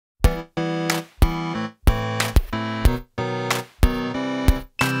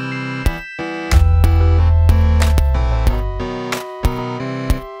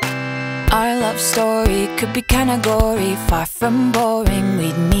story could be kinda gory. Far from boring,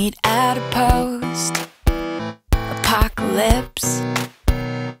 we'd meet at a post-apocalypse.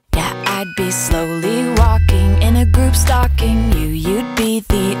 Yeah, I'd be slowly walking in a group stalking you. You'd be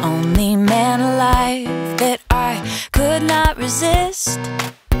the only man alive that I could not resist.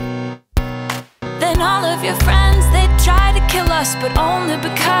 Then all of your friends, they'd try to kill us, but only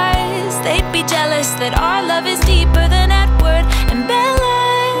because they'd be jealous that our love is deeper than Edward and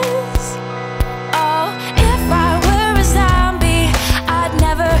Bella's. Oh, if I were a zombie, I'd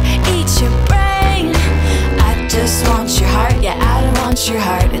never eat your brain. I just want your heart, yeah, I don't want your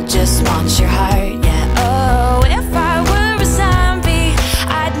heart, I just want your heart, yeah. Oh, if I were a zombie,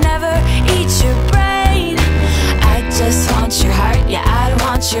 I'd never eat your brain. I just want your heart, yeah, I don't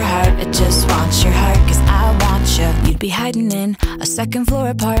want your heart, I just want your heart, 'cause I want you. You'd be hiding in a second floor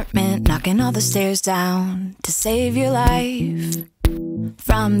apartment, knocking all the stairs down to save your life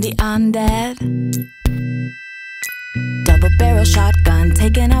from the undead. Double barrel shotgun,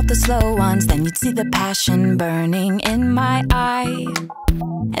 taking out the slow ones. Then you'd see the passion burning in my eye,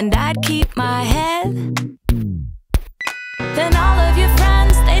 and I'd keep my head. Then all of your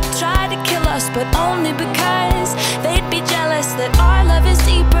friends, they'd try to kill us, but only because they'd be jealous that our love is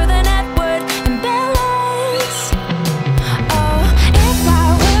deeper than Edward and Bella's. Oh, if I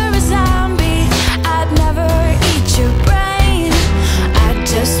were a zombie, I'd never eat your brain. I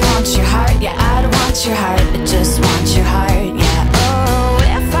just want your heart, yeah, I don't want your heart, I just want your heart, yeah. Oh,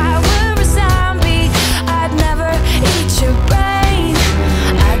 if I were a zombie, I'd never eat your brain.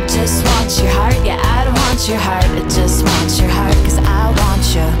 I just want your heart, yeah, I don't want your heart, I just want your heart, 'cause I want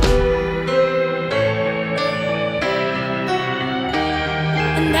you.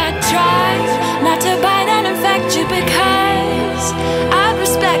 And I try not to bite and infect you, because I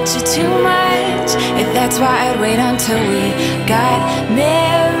respect you too much. If that's why I'd wait until we got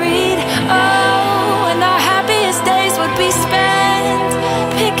married. Oh, and our happiest days would be spent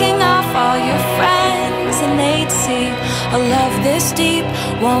picking off all your friends, and they'd see a love this deep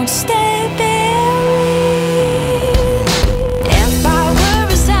won't stay.